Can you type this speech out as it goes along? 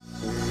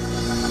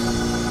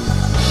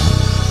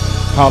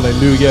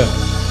Hallelujah.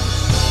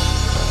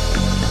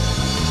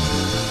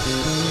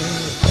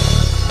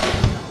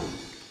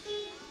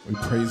 We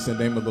praise the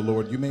name of the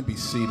Lord. You may be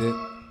seated.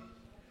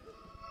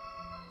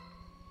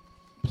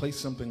 Play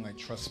something like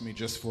Trust Me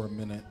just for a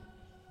minute.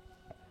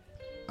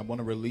 I want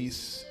to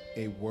release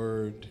a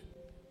word,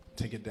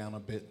 take it down a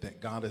bit,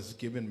 that God has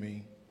given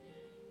me.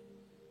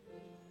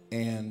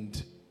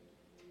 And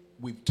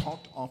we've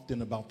talked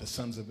often about the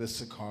sons of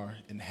Issachar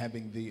and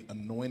having the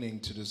anointing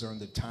to discern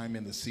the time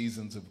and the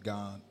seasons of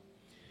God.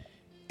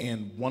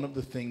 And one of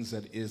the things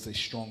that is a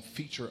strong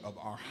feature of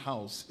our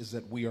house is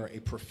that we are a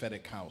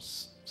prophetic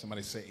house.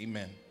 Somebody say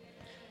amen.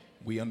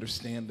 We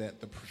understand that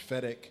the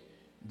prophetic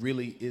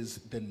really is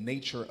the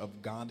nature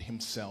of God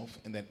himself,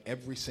 and that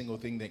every single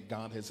thing that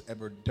God has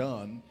ever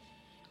done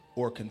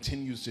or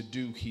continues to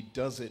do, he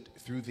does it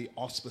through the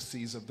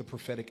auspices of the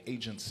prophetic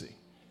agency.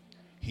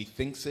 He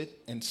thinks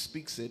it and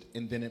speaks it,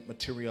 and then it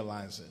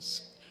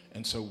materializes.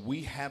 And so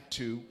we have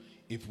to,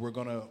 if we're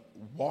going to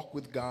walk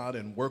with God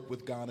and work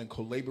with God and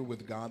co-labor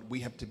with God,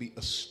 we have to be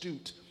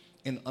astute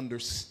in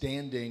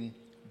understanding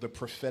the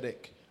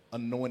prophetic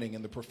anointing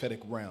in the prophetic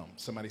realm.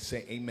 Somebody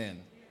say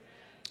amen.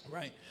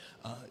 Right?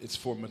 It's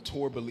for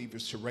mature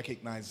believers to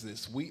recognize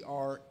this. We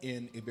are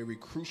in a very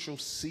crucial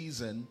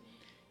season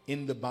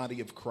in the body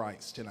of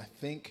Christ. And I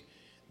think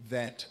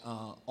that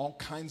all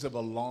kinds of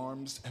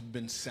alarms have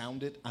been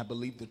sounded. I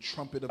believe the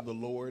trumpet of the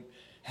Lord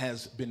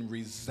has been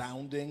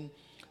resounding.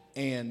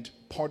 And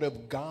part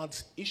of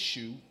God's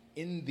issue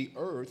in the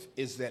earth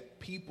is that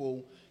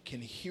people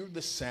can hear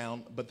the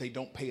sound, but they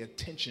don't pay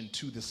attention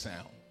to the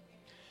sound.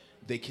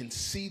 They can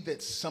see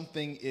that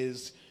something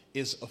is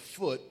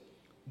afoot,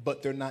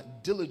 but they're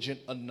not diligent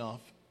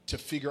enough to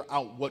figure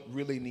out what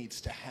really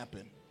needs to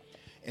happen.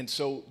 And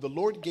so the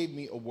Lord gave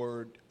me a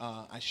word.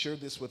 I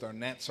shared this with our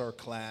Natsar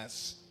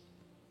class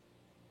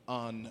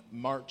on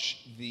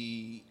March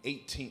the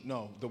 18th.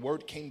 No, the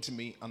word came to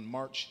me on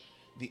March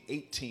the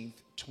 18th,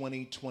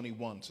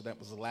 2021. So that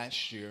was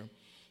last year.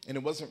 And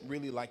it wasn't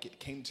really like it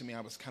came to me. I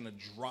was kind of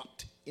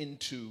dropped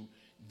into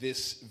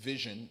this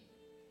vision.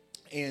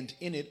 And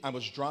in it, I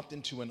was dropped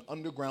into an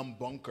underground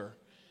bunker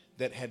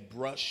that had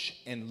brush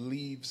and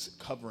leaves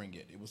covering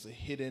it. It was a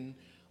hidden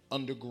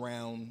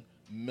underground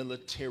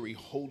military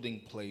holding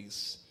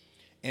place.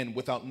 And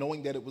without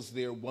knowing that it was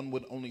there, one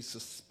would only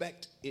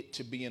suspect it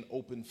to be an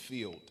open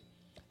field.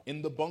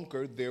 In the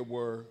bunker, there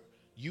were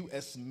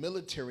U.S.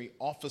 military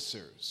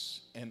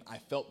officers, and I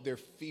felt their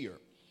fear.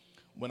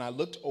 When I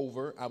looked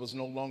over, I was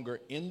no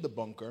longer in the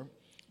bunker,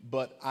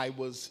 but I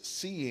was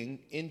seeing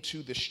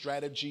into the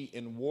strategy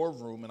and war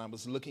room, and I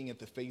was looking at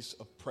the face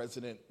of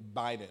President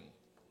Biden.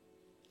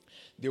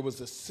 There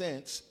was a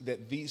sense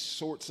that these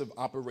sorts of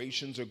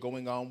operations are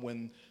going on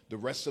when the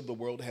rest of the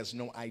world has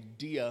no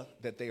idea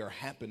that they are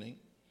happening.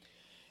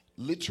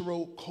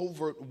 Literal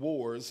covert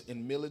wars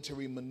and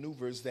military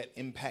maneuvers that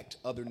impact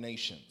other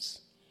nations.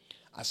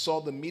 I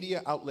saw the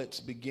media outlets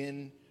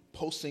begin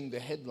posting the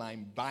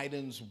headline,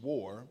 Biden's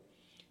War,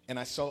 and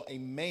I saw a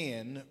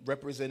man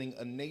representing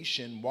a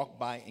nation walk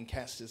by and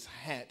cast his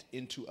hat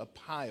into a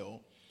pile,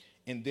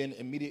 and then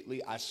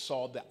immediately I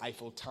saw the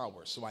Eiffel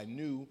Tower. So I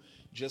knew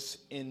just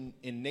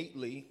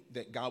innately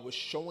that God was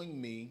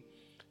showing me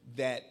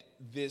that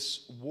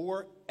this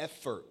war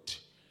effort,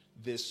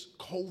 this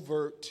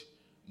covert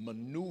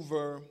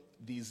maneuver,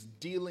 these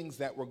dealings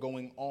that were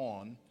going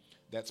on,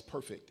 that's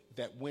perfect.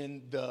 That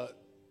when the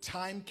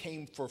time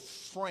came for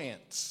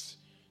France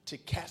to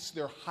cast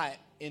their hat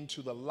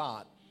into the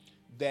lot,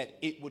 that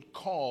it would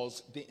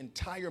cause the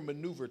entire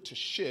maneuver to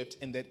shift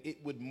and that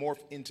it would morph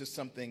into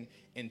something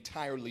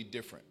entirely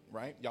different,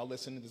 right? Y'all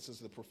listen, this is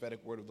the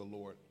prophetic word of the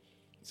Lord.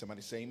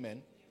 Somebody say amen.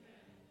 Amen.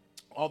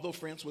 Although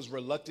France was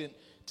reluctant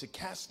to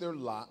cast their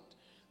lot,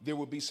 there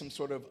would be some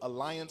sort of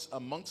alliance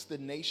amongst the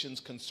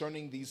nations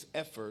concerning these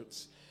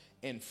efforts,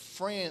 and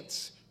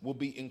France will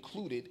be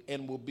included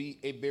and will be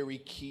a very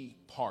key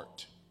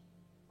part.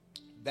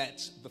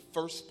 That's the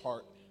first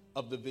part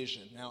of the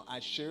vision. Now, I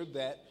shared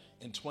that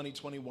in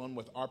 2021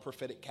 with our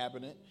prophetic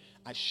cabinet.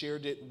 I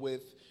shared it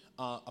with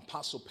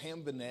Apostle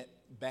Pam Vanette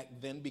back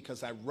then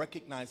because I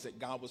recognized that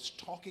God was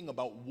talking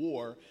about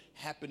war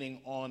happening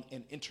on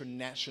an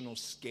international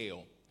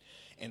scale.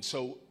 And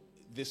so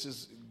this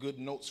is good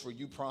notes for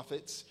you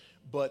prophets.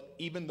 But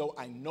even though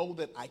I know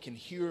that I can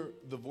hear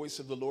the voice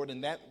of the Lord,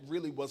 and that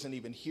really wasn't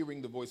even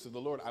hearing the voice of the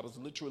Lord, I was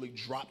literally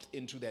dropped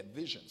into that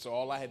vision. So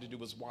all I had to do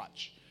was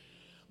watch.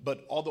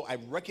 But although I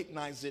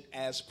recognized it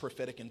as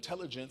prophetic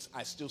intelligence,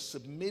 I still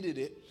submitted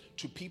it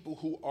to people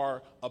who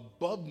are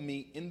above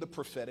me in the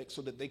prophetic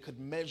so that they could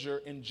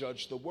measure and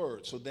judge the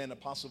word. So then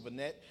Apostle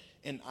Vanette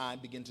and I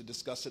began to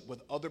discuss it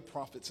with other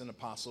prophets and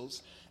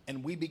apostles,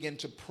 and we began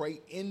to pray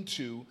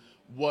into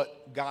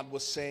what God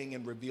was saying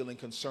and revealing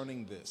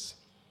concerning this.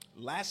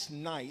 Last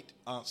night,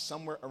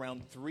 somewhere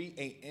around 3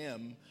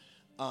 a.m.,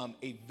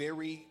 a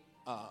very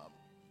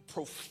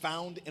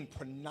profound and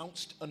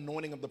pronounced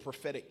anointing of the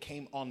prophetic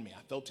came on me.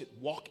 I felt it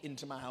walk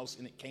into my house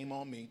and it came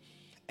on me.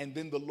 And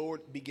then the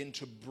Lord began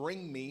to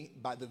bring me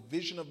by the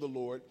vision of the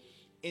Lord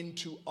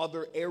into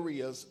other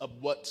areas of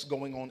what's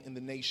going on in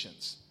the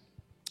nations.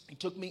 He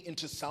took me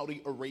into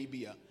Saudi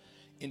Arabia,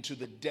 into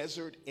the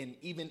desert, and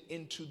even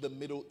into the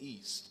Middle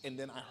East. And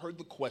then I heard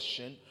the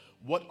question,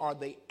 what are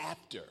they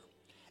after?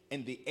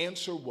 And the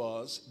answer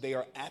was, they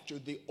are after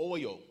the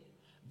oil.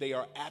 They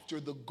are after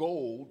the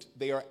gold.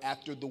 They are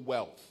after the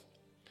wealth.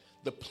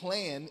 The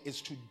plan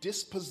is to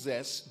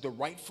dispossess the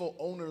rightful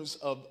owners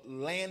of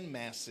land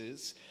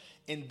masses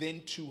and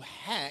then to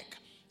hack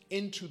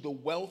into the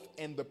wealth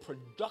and the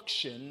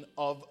production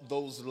of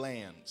those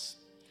lands.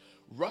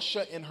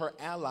 Russia and her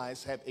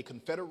allies have a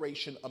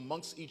confederation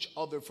amongst each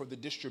other for the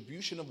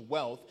distribution of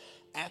wealth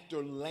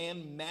after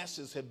land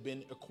masses have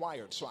been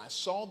acquired. So I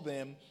saw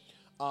them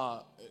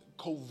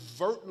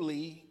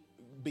covertly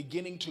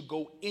beginning to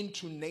go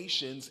into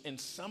nations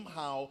and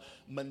somehow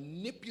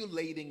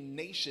manipulating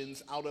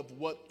nations out of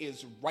what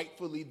is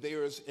rightfully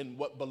theirs and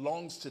what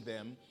belongs to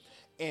them,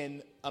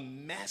 and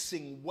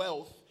amassing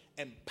wealth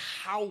and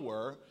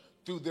power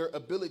through their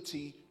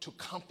ability to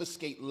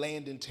confiscate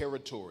land and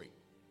territory.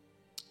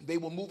 They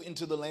will move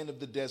into the land of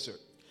the desert.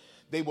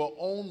 They will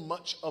own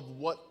much of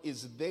what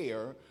is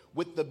there.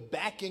 With the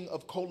backing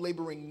of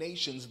co-laboring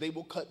nations, they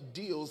will cut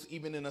deals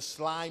even in a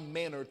sly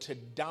manner to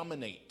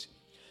dominate.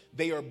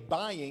 They are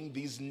buying,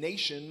 these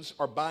nations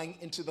are buying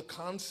into the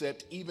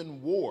concept,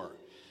 even war,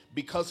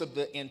 because of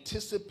the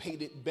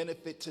anticipated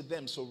benefit to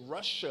them. So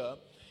Russia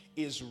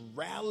is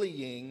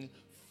rallying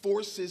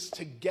forces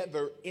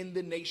together in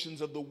the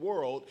nations of the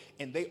world,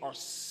 and they are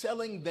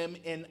selling them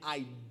an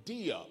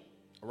idea,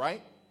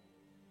 right?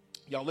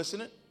 Y'all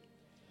listening?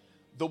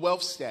 The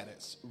wealth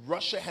status.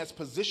 Russia has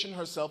positioned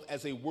herself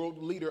as a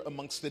world leader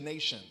amongst the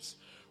nations.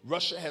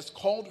 Russia has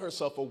called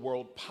herself a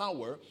world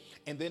power.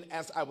 And then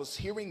as I was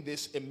hearing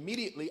this,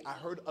 immediately I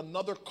heard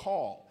another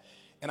call.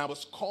 And I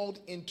was called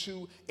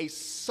into a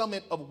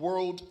summit of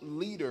world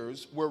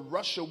leaders where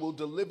Russia will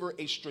deliver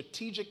a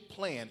strategic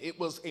plan. It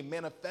was a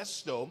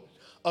manifesto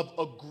of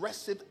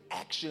aggressive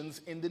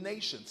actions in the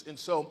nations. And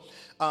so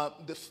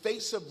the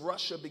face of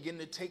Russia began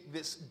to take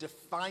this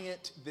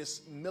defiant,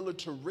 this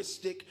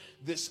militaristic,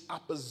 this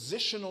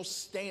oppositional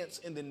stance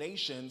in the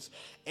nations,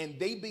 and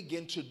they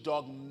begin to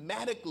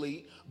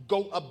dogmatically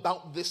go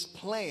about this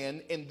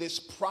plan and this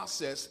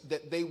process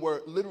that they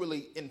were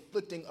literally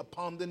inflicting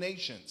upon the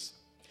nations.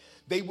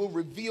 They will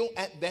reveal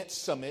at that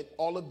summit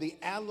all of the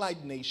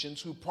allied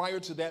nations who prior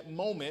to that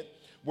moment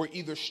were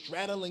either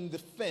straddling the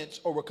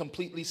fence or were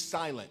completely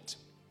silent.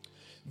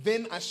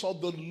 Then I saw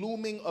the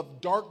looming of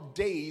dark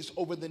days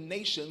over the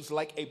nations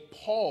like a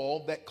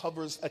pall that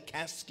covers a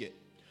casket.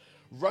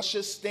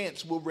 Russia's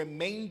stance will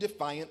remain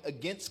defiant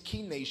against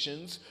key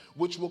nations,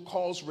 which will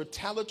cause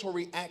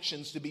retaliatory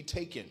actions to be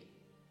taken,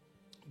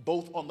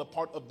 both on the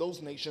part of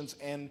those nations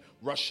and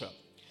Russia.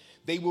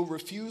 They will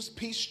refuse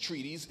peace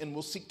treaties and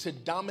will seek to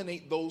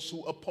dominate those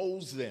who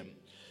oppose them.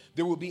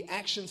 There will be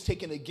actions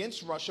taken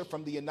against Russia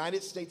from the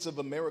United States of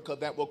America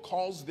that will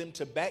cause them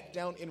to back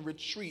down and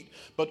retreat,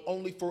 but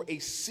only for a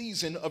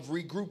season of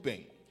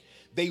regrouping.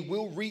 They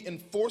will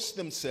reinforce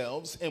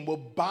themselves and will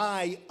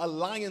buy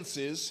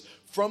alliances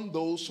from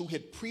those who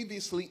had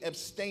previously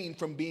abstained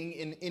from being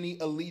in any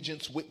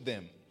allegiance with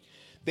them.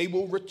 They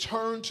will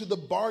return to the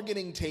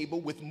bargaining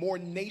table with more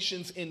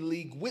nations in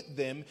league with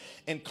them,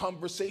 and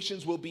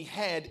conversations will be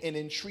had and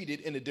entreated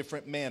in a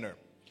different manner.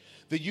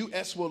 The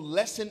U.S. will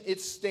lessen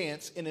its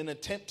stance in an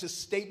attempt to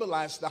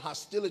stabilize the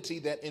hostility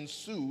that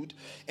ensued,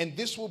 and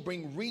this will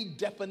bring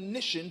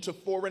redefinition to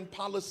foreign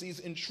policies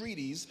and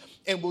treaties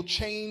and will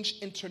change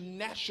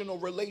international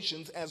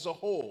relations as a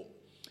whole.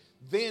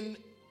 Then,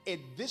 at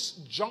this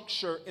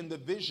juncture in the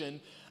vision,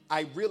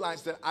 I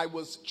realized that I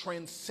was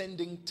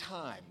transcending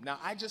time. Now,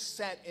 I just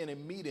sat in a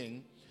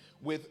meeting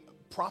with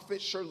Prophet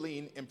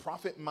Charlene and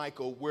Prophet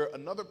Michael, where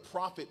another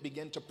prophet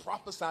began to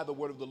prophesy the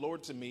word of the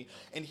Lord to me,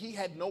 and he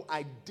had no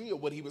idea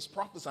what he was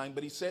prophesying,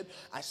 but he said,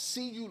 I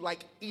see you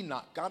like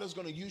Enoch. God is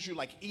going to use you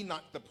like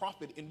Enoch the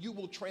prophet, and you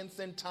will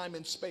transcend time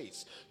and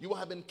space. You will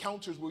have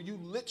encounters where you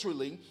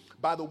literally,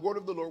 by the word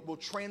of the Lord, will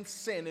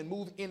transcend and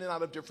move in and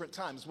out of different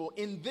times. Well,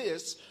 in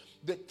this,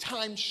 the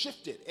time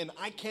shifted, and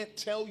I can't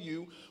tell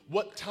you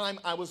what time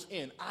I was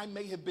in. I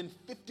may have been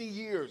 50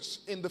 years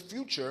in the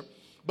future,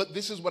 but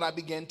this is what I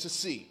began to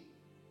see.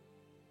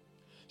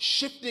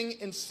 Shifting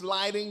and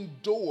sliding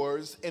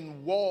doors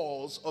and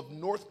walls of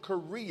North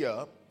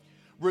Korea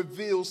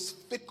reveals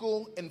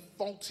fickle and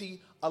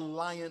faulty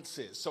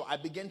alliances. So I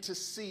began to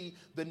see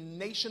the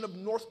nation of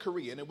North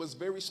Korea, and it was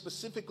very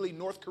specifically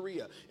North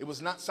Korea. It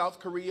was not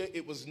South Korea.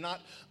 It was not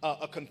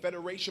a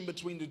confederation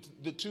between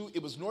the two.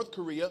 It was North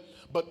Korea,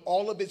 but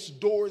all of its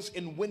doors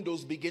and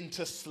windows began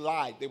to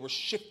slide. They were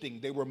shifting.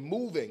 They were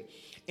moving.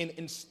 And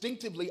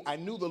instinctively, I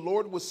knew the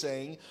Lord was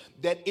saying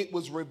that it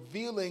was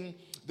revealing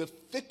the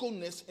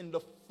fickleness and the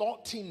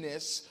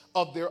faultiness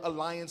of their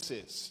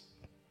alliances.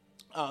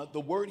 The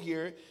word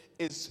here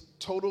is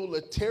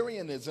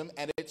totalitarianism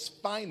at its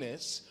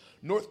finest.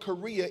 North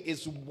Korea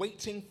is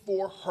waiting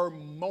for her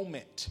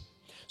moment.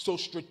 So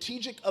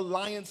strategic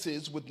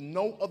alliances with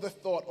no other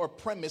thought or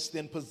premise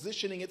than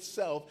positioning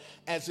itself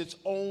as its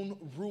own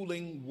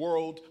ruling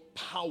world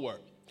power.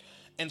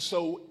 And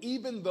so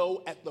even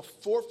though at the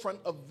forefront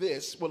of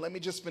this, well, let me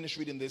just finish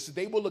reading this.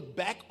 They will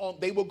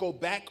go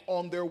back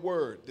on their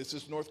word. This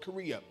is North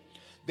Korea.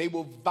 They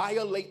will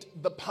violate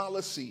the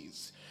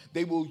policies.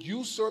 They will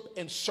usurp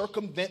and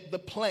circumvent the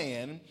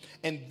plan,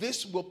 and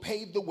this will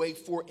pave the way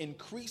for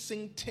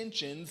increasing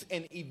tensions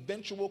and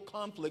eventual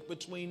conflict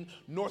between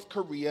North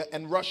Korea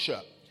and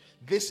Russia.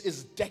 This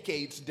is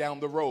decades down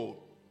the road.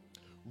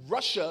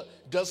 Russia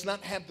does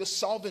not have the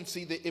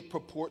solvency that it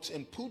purports,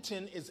 and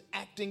Putin is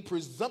acting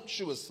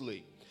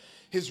presumptuously.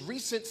 His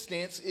recent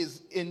stance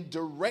is in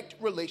direct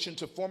relation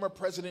to former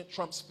President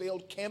Trump's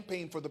failed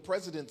campaign for the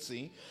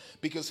presidency,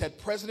 because had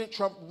President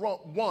Trump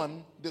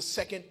won the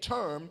second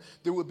term,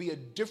 there would be a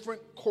different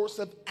course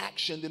of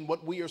action than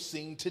what we are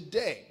seeing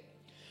today.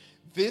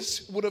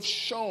 This would have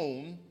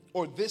shown,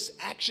 or this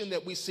action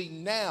that we see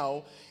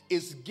now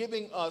is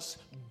giving us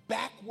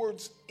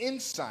backwards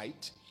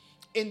insight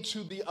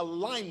into the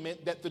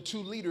alignment that the two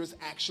leaders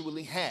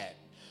actually had.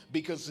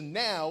 Because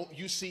now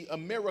you see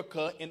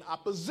America in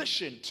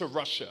opposition to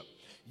Russia.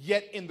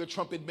 Yet in the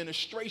Trump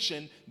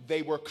administration,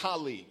 they were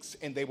colleagues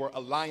and they were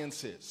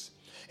alliances.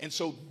 And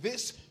so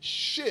this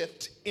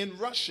shift in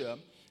Russia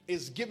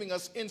is giving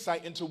us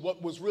insight into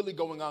what was really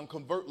going on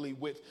covertly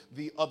with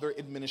the other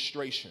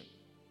administration.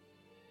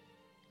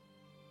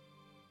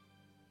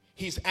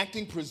 He's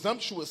acting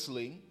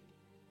presumptuously,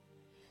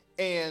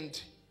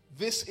 and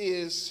this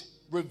is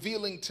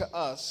revealing to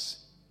us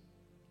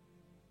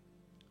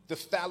the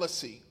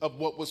fallacy of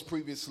what was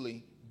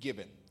previously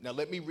given. Now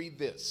let me read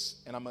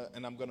this, and I'm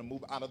going to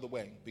move out of the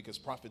way because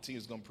Prophet T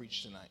is going to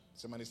preach tonight.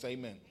 Somebody say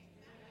amen.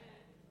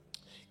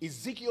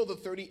 Ezekiel, the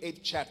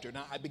 38th chapter.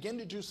 Now I began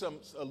to do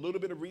a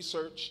little bit of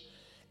research,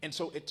 and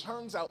so it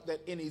turns out that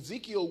in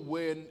Ezekiel,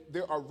 when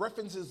there are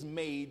references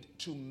made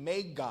to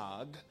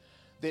Magog,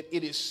 that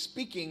it is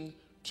speaking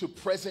to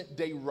present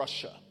day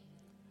Russia,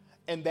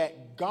 and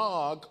that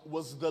Gog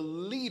was the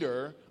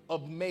leader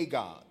of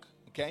Magog.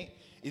 Okay?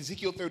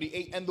 Ezekiel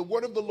 38, and the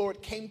word of the Lord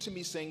came to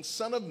me saying,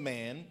 Son of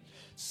man,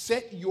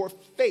 set your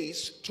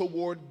face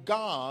toward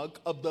Gog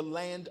of the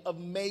land of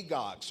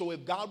Magog. So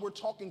if God were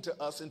talking to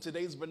us in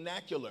today's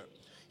vernacular,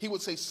 he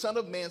would say, Son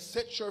of man,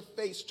 set your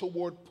face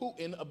toward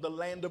Putin of the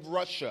land of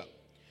Russia,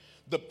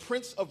 the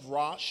prince of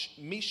Rosh,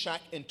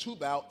 Meshach, and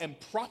Tubal, and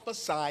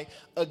prophesy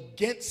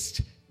against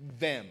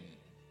them.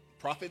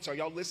 Prophets, are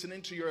y'all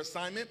listening to your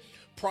assignment?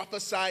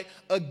 Prophesy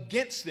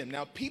against them.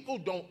 Now, people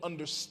don't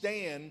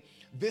understand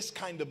this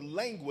kind of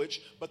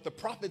language, but the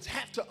prophets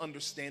have to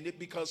understand it,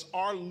 because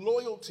our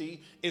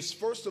loyalty is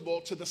first of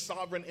all to the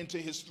sovereign and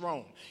to his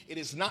throne. It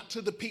is not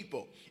to the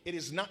people. It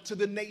is not to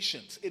the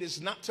nations. It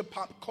is not to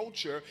pop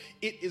culture.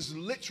 It is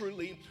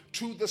literally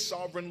to the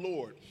sovereign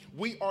Lord.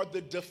 We are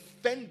the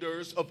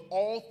defenders of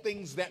all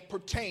things that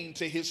pertain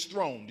to his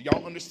throne. Do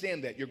y'all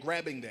understand that? You're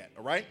grabbing that,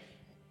 all right?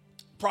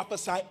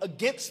 Prophesy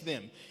against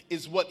them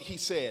is what he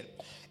said.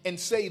 And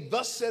say,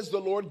 thus says the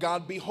Lord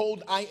God,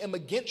 behold, I am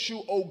against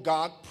you, O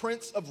Gog,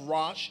 prince of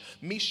Rosh,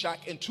 Meshach,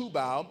 and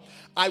Tubal.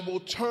 I will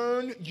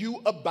turn you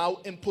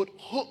about and put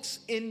hooks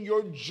in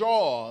your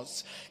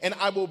jaws, and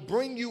I will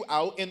bring you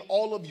out in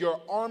all of your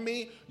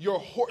army, your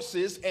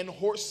horses and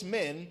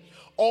horsemen,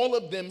 all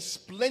of them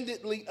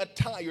splendidly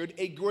attired,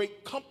 a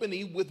great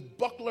company with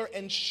buckler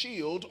and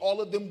shield,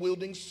 all of them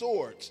wielding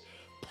swords.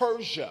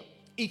 Persia,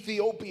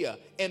 Ethiopia,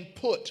 and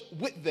Put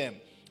with them,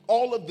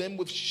 all of them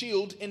with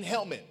shield and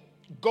helmet.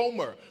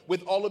 Gomer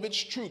with all of its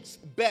troops,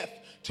 Beth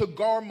to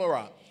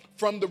Garmara,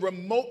 from the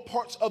remote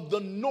parts of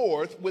the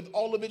north with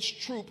all of its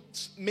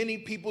troops, many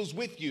peoples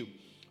with you.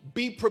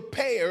 Be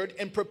prepared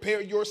and prepare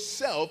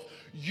yourself,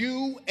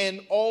 you and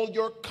all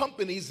your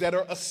companies that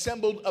are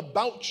assembled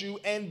about you,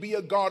 and be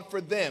a guard for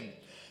them.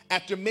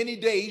 After many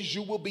days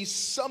you will be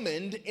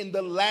summoned. In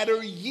the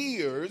latter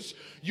years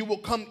you will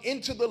come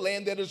into the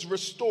land that is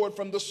restored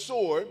from the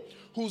sword,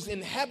 whose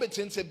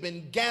inhabitants have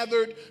been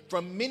gathered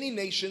from many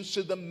nations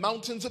to the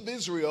mountains of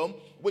Israel,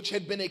 which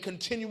had been a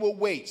continual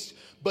waste.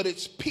 But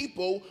its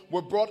people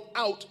were brought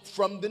out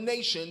from the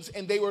nations,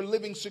 and they were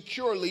living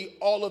securely,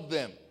 all of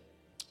them.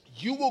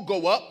 You will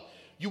go up,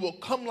 you will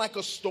come like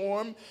a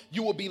storm,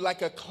 you will be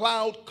like a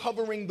cloud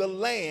covering the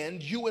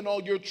land, you and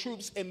all your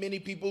troops and many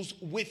peoples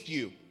with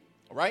you.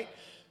 All right?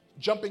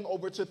 Jumping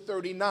over to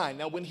 39.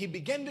 Now, when he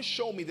began to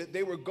show me that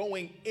they were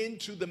going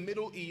into the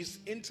Middle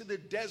East, into the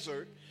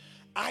desert,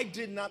 I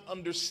did not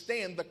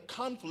understand the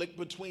conflict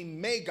between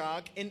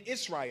Magog and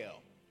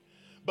Israel.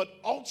 But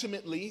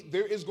ultimately,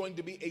 there is going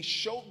to be a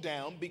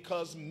showdown,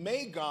 because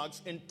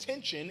Magog's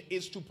intention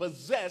is to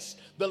possess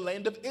the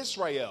land of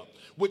Israel,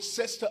 which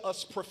says to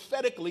us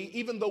prophetically,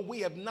 even though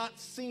we have not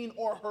seen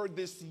or heard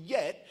this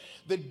yet,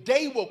 the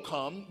day will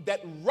come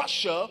that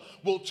Russia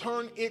will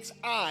turn its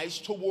eyes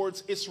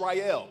towards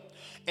Israel.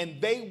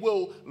 and they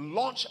will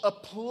launch a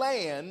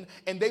plan,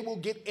 and they will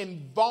get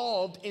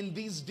involved in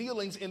these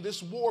dealings in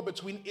this war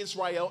between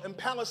Israel and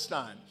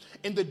Palestine.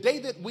 And the day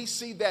that we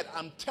see that,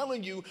 I'm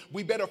telling you,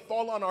 we better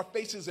fall on our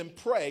faces and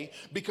pray,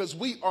 because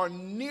we are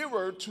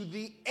nearer to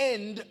the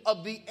end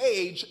of the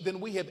age than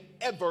we have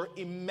ever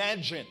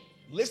imagined.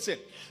 Listen,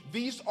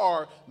 these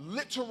are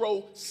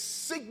literal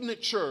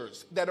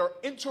signatures that are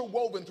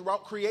interwoven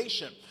throughout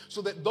creation,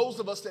 so that those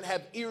of us that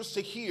have ears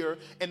to hear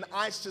and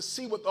eyes to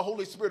see what the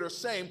Holy Spirit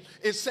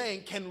is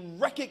saying can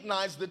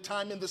recognize the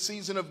time and the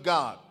season of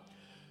God.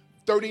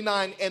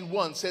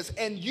 39:1 says,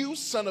 and you,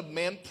 son of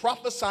man,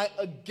 prophesy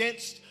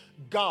against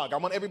Gog. I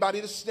want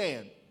everybody to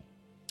stand,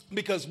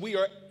 because we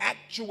are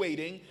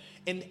actuating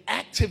and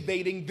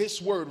activating this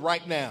word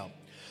right now.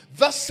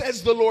 Thus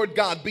says the Lord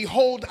God,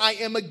 behold, I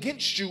am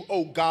against you,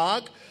 O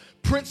Gog,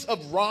 prince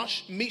of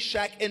Rosh,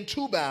 Meshach, and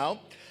Tubal,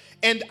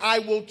 and I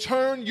will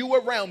turn you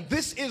around.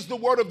 This is the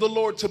word of the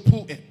Lord to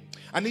Putin.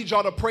 I need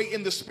y'all to pray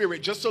in the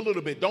spirit just a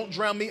little bit. Don't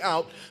drown me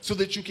out so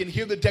that you can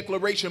hear the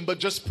declaration, but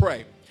just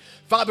pray.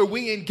 Father,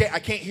 we engage, I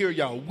can't hear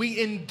y'all.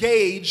 We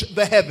engage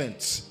the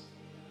heavens.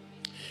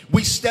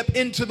 We step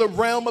into the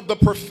realm of the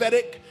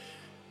prophetic.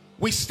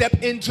 We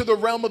step into the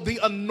realm of the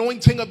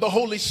anointing of the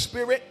Holy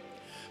Spirit.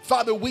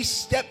 Father, we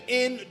step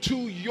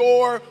into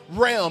your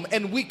realm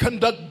and we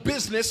conduct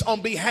business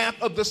on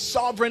behalf of the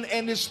sovereign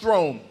and his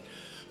throne.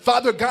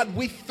 Father God,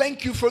 we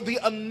thank you for the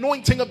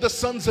anointing of the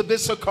sons of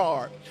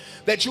Issachar,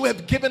 that you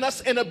have given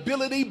us an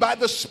ability by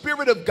the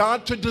Spirit of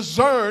God to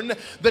discern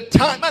the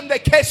time and the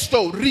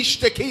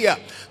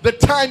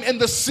time and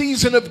the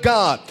season of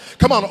God.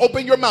 Come on,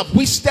 open your mouth.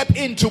 We step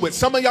into it.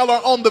 Some of y'all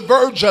are on the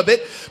verge of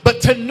it,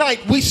 but tonight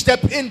we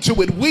step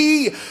into it.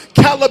 We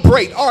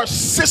calibrate our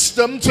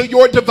system to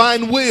your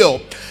divine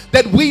will,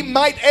 that we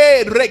might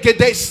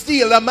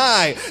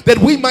that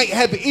we might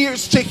have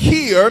ears to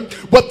hear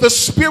what the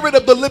Spirit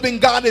of the living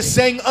God is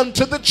saying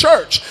unto the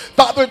church.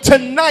 Father,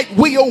 tonight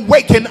we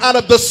awaken out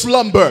of the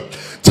slumber.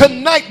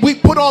 Tonight we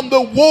put on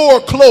the war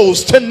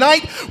clothes.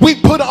 Tonight we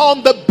put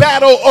on the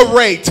battle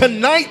array.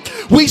 Tonight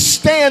we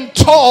stand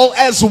tall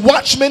as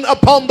watchmen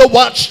upon the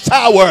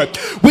watchtower.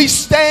 We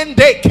stand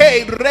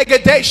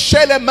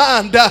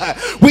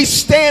we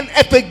stand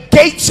at the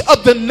gates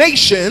of the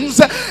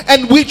nations,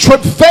 and we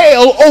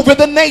travail over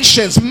the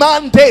nations.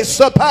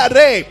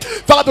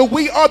 Father,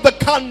 we are the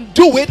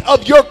conduit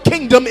of your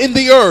kingdom in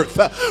the earth.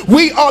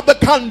 We are the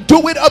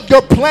conduit of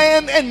your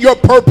plan and your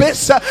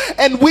purpose,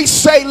 and we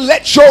say,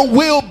 let your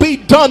will be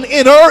done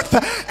in earth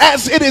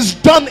as it is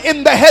done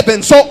in the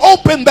heavens. So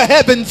open the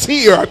heavens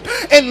here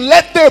and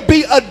let there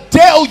be a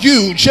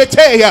deluge.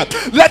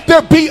 Let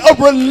there be a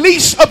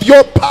release of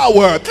your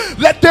power.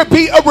 Let there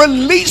be a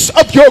release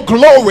of your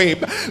glory.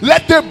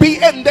 Let there be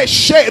let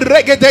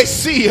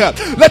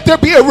there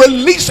be a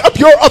release of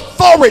your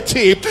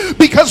authority,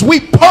 because we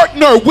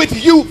partner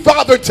with you,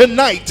 Father,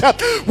 tonight.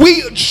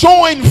 We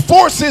join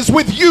forces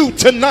with you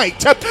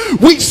tonight.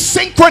 We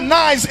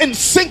synchronize and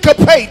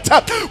syncopate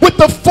with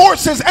the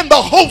forces and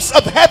the hosts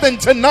of heaven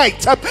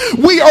tonight.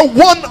 We are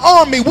one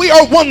army. We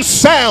are one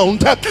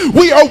sound.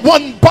 We are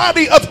one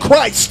body of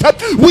Christ.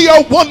 We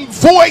are one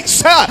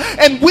voice,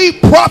 and we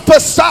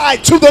prophesy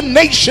to the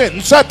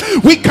nations.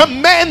 We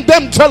command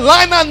them to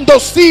line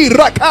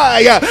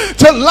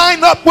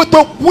up with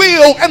the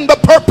will and the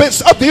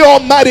purpose of the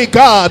Almighty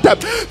God.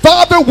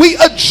 Father, we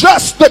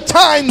adjust the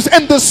times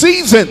and the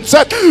seasons.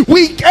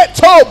 We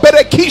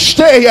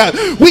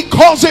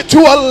cause it to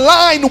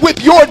align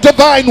with your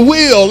divine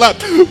will.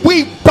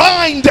 We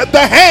bind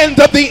the hand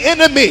of the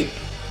enemy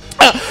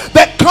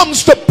that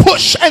comes to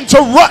push and to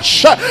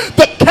rush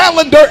the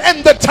calendar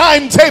and the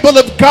timetable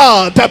of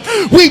God.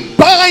 We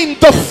bind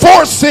the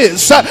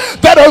forces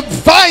that are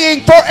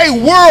vying for a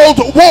World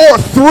War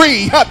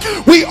III.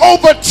 We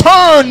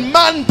overturn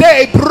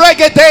Mande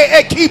Bregede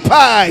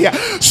Ekipai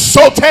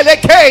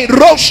Soteleke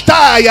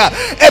Roshtaya,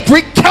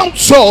 every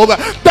counsel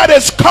that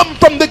has come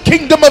from the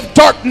kingdom of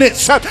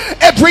darkness,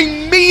 every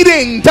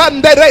meeting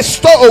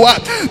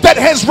that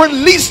has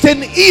released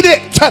an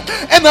edict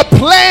and a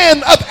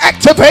plan of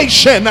activation.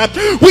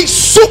 We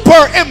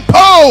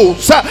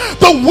superimpose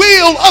the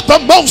will of the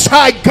Most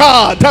High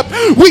God.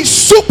 We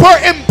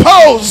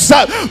superimpose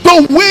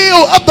the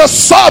will of the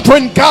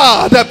sovereign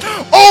God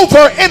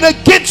over and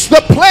against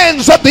the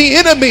plans of the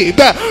enemy.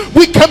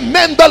 We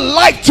command the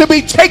light to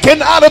be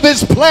taken out of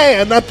his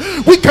plan.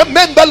 We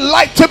command the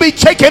light to be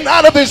taken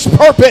out of his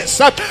purpose,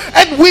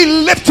 and we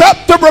lift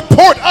up the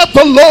report of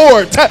the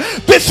Lord.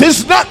 This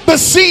is not the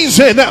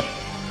season.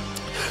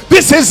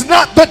 This is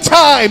not the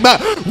time.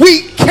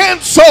 We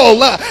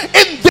cancel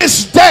in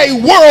this day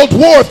World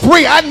War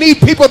III. I need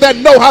people that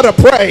know how to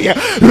pray.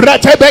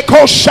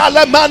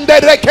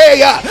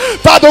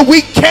 Father,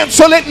 we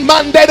cancel it.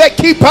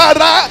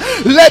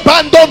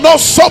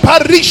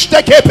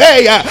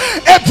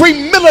 Every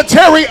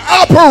military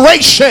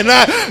operation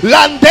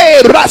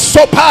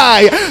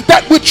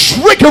that would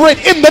trigger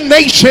it in the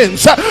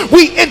nations,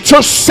 we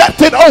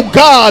intercept it, oh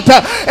God,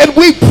 and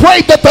we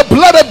pray that the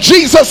blood of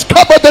Jesus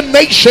cover the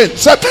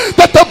nations, that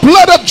the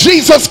blood of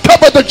Jesus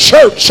cover the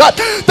church. church,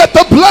 that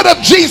the blood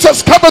of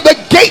Jesus cover the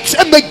gates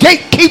and the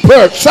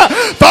gatekeepers.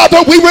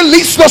 Father, we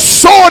release the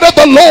sword of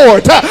the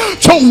Lord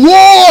to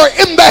war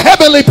in the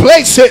heavenly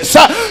places,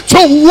 to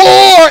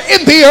war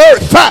in the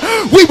earth.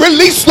 We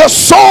release the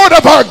sword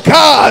of our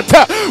God.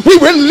 We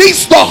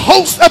release the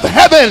host of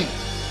heaven.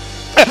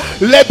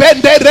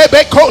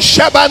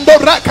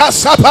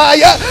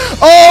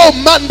 Oh,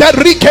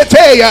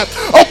 mandariketeya.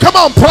 Oh, come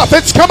on,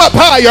 prophets, come up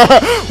higher.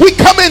 We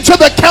come into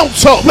the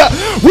council.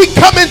 We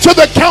come into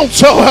the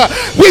council.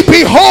 We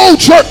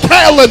behold your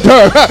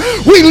calendar.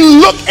 We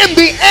look in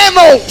the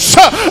annals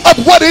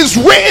of what is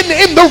written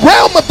in the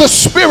realm of the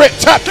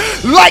spirit,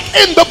 like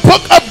in the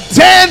book of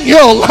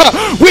Daniel.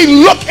 We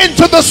look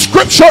into the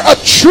scripture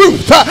of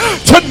truth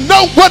to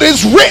know what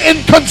is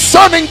written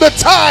concerning the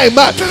time,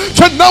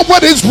 to know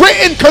what is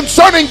written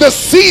concerning the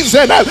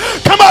season.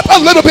 Come up a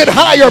little bit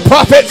higher,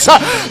 prophets.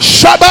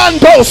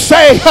 Shabando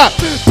say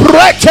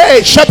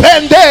prete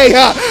shapende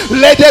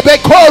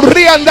ledebeko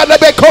rianda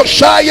lebeko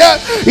shaya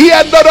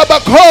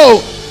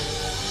yandorabako.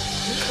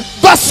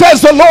 Thus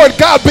says the Lord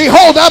God,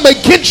 behold, I'm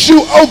against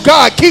you, O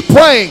God. Keep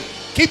praying.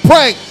 Keep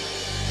praying.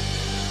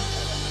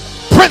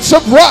 Prince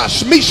of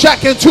Rosh,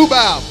 Meshach, and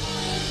Tubal.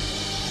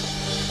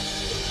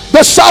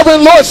 The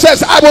sovereign Lord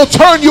says, I will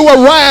turn you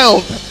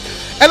around,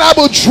 and I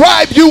will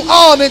drive you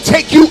on and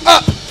take you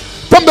up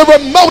from the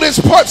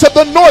remotest parts of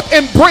the north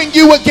and bring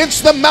you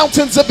against the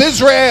mountains of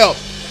Israel.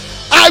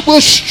 I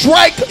will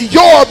strike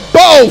your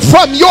bow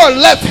from your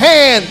left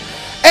hand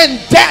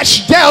and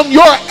dash down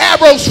your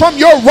arrows from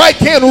your right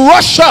hand.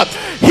 Russia,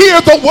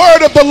 hear the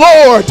word of the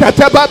Lord.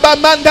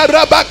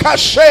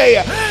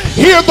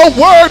 Hear the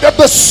word of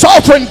the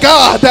sovereign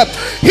God.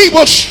 He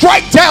will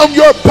strike down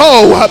your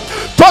bow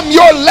from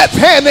your left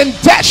hand and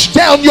dash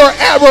down your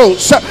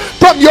arrows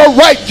from your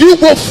right. You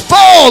will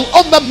fall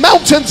on the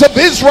mountains of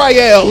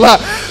Israel,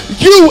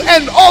 you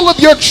and all of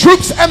your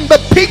troops and the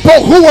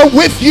people who are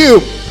with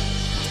you.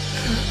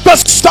 The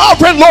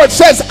sovereign Lord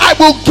says, I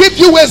will give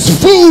you as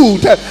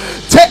food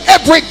to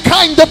every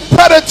kind of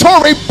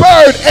predatory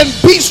bird and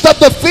beast of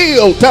the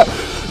field.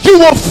 You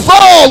will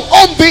fall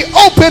on the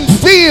open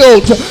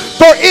field,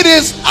 for it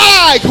is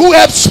I who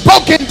have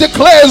spoken,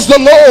 declares the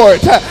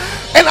Lord.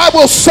 And I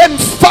will send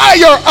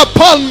fire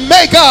upon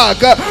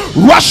Magog.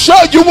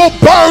 Russia, you will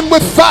burn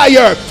with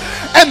fire,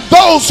 and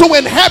those who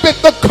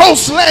inhabit the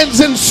coastlands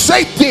in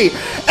safety,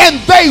 and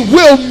they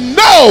will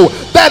know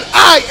that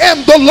I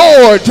am the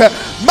Lord.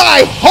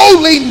 My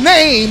holy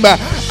name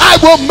I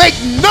will make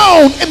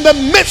known in the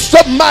midst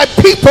of my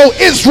people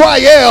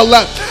Israel,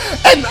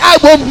 and I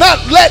will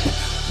not let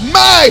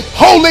my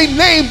holy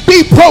name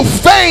be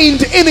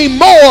profaned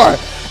anymore.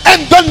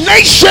 And the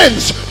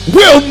nations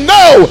will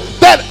know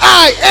that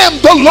I am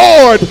the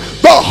Lord,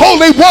 the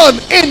Holy One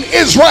in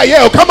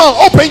Israel. Come on,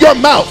 open your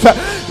mouth.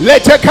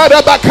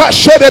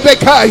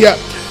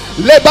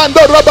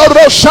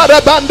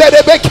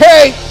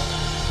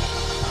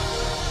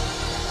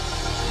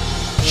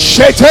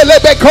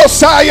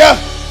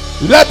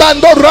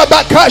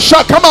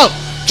 Come on,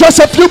 just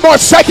a few more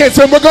seconds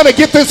and we're going to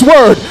get this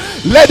word.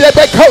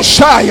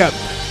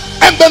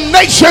 And the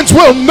nations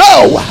will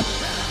know,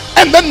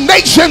 and the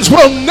nations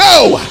will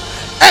know,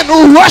 and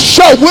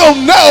Russia will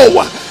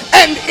know,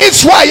 and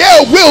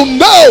Israel will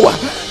know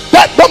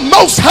that the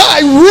Most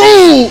High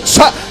rules,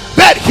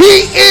 that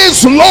He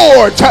is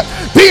Lord,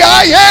 the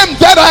I am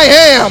that I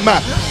am,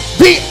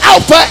 the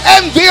Alpha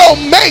and the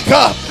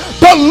Omega,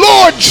 the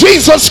Lord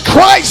Jesus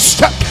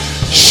Christ.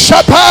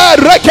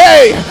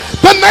 Shabareke.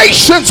 The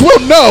nations will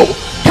know.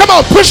 Come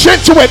on, push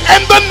into it.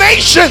 And the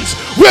nations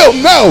will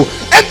know.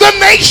 And the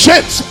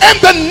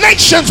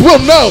nations will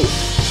know.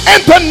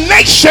 And the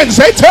nations,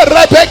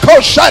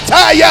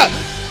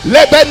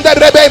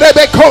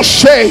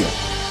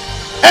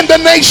 and the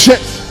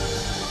nations,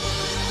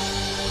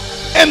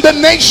 and the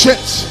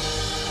nations,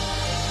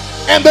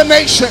 and the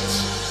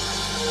nations.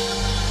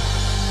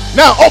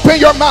 Now open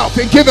your mouth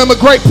and give Him a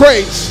great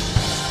praise.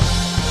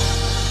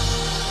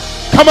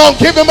 Come on,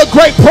 give Him a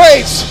great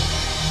praise.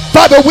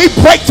 Father, we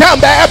break down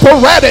the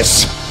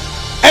apparatus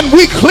and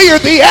we clear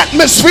the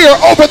atmosphere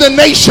over the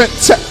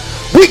nations.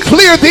 We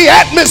clear the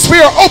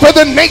atmosphere over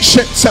the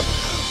nations.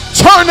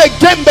 Turn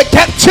again the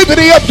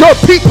captivity of your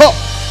people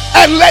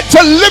and let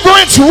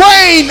deliverance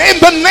reign in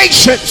the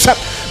nations.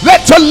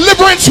 Let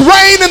deliverance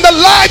reign in the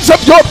lives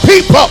of your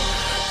people.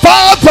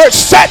 Father,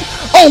 set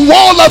a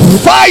wall of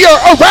fire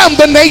around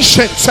the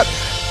nations.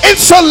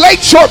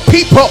 Insulate your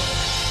people.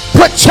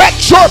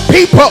 Protect your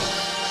people.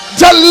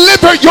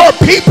 Deliver your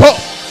people.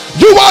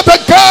 You are the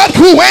God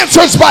who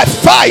answers by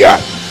fire.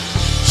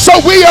 So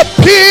we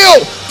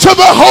appeal to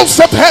the hosts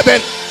of heaven.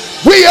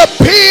 We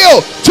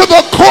appeal to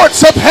the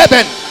courts of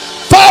heaven.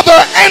 Father,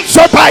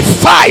 answer by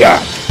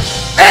fire.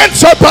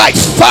 Answer by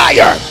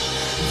fire.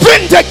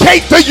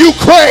 Vindicate the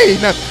Ukraine.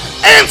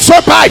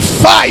 Answer by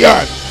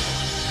fire.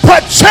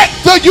 Protect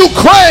the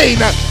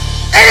Ukraine.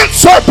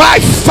 Answer by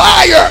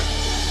fire.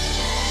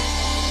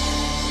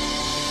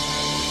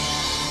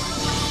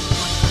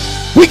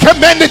 We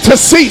command it to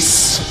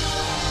cease.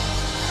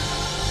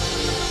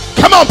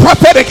 Come on,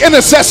 prophetic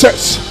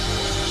intercessors.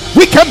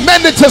 We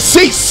command it to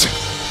cease.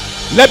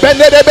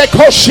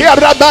 Lebenerebekoshia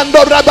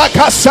rabando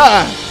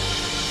rabakasa.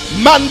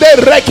 Mande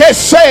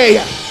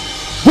rekese.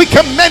 We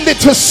command it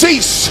to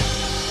cease.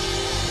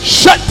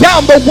 Shut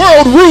down the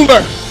world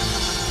ruler,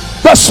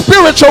 the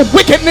spiritual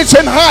wickedness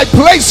in high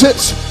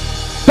places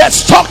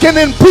that's talking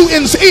in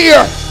Putin's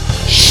ear.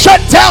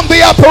 Shut down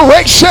the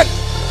operation.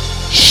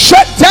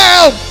 Shut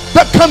down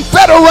the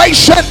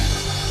confederation.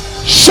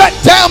 Shut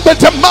down the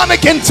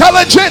demonic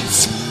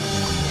intelligence.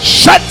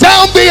 Shut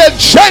down the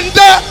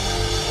agenda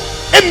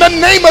in the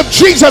name of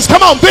Jesus.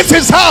 Come on, this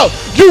is how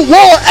you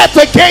war at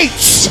the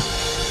gates.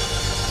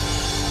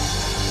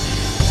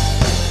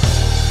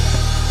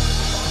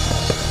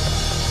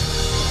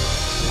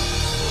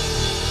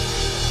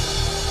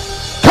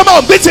 Come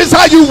on, this is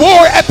how you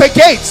war at the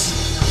gates.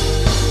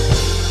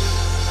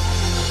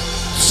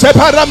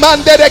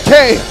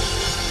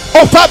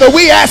 Oh Father,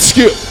 we ask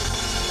you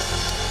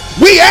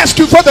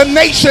for the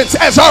nations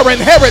as our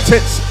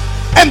inheritance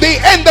and the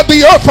end of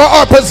the earth for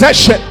our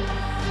possession.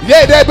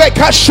 Give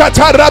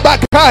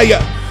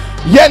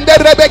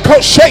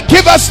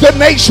us the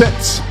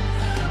nations.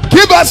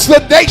 Give us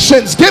the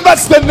nations. Give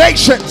us the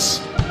nations.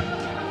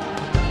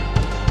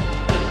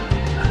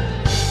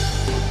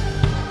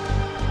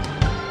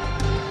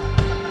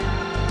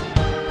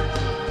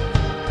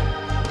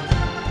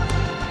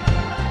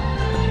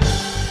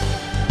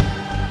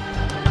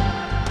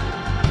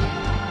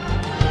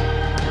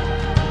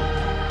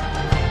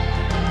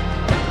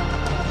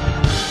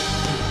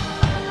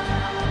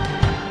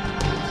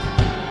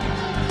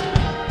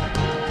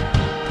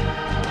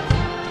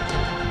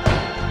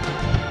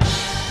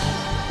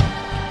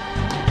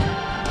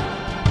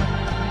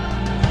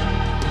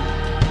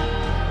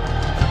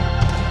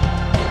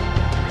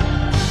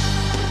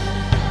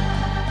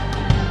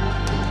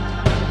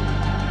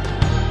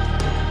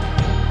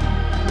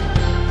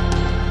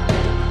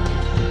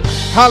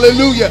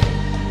 Hallelujah.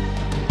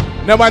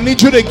 Now I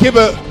need you to give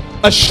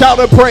a shout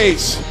of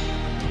praise.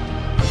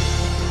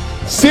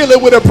 Seal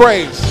it with a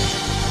praise.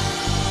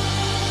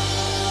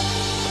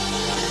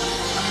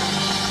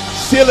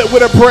 Seal it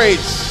with a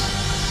praise.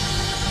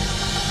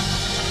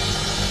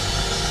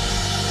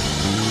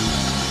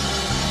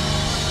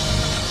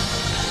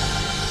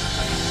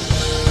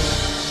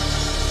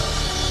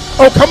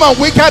 Oh, come on.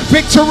 We got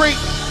victory.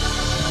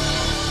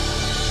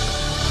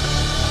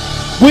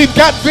 We've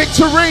got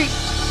victory.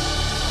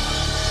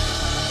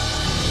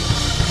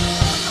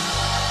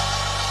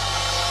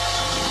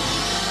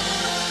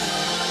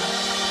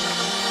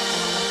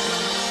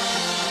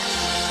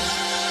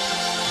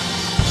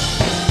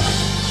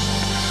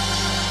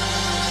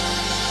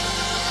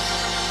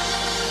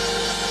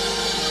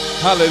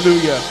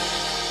 Hallelujah.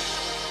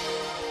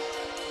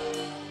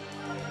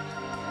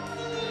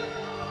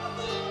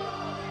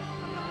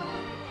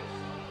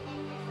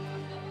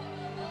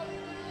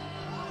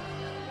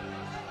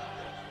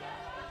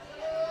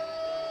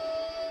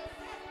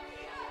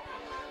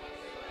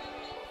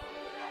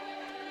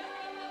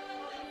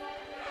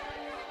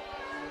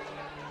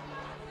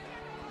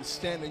 We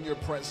stand in your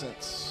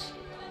presence.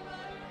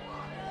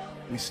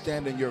 We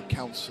stand in your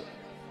counsel.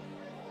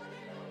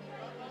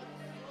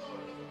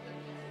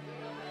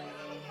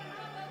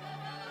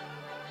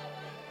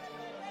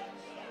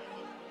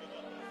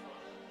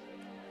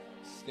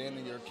 Stand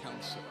in your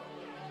counsel.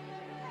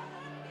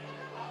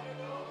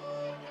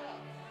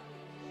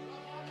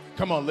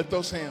 Come on, lift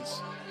those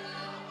hands.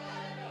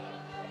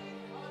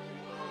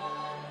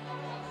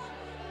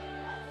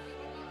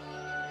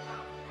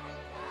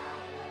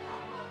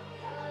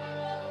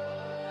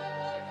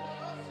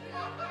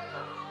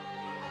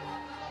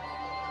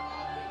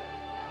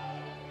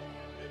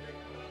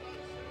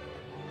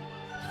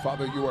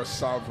 Father, you are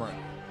sovereign,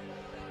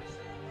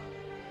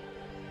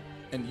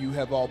 and you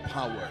have all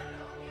power.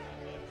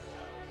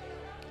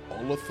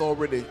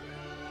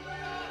 All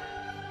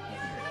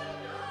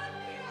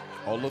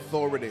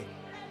authority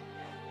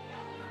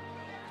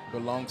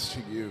belongs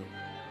to you.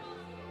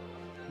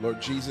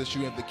 Lord Jesus,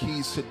 you have the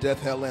keys to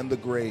death, hell, and the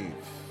grave.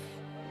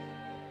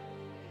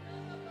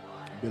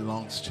 It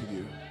belongs to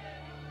you.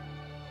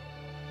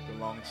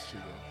 Belongs to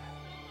you.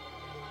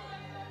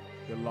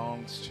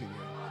 Belongs to you.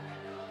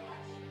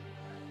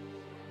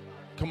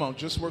 Come on,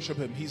 just worship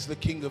him. He's the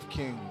King of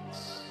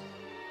Kings,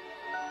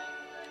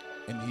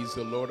 and he's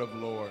the Lord of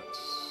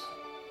Lords.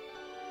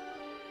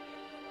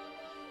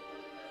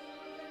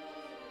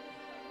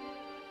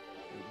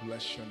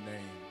 Bless your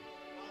name.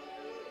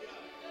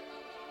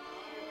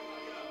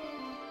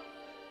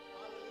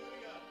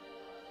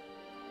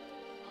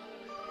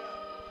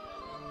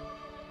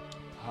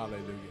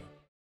 Hallelujah.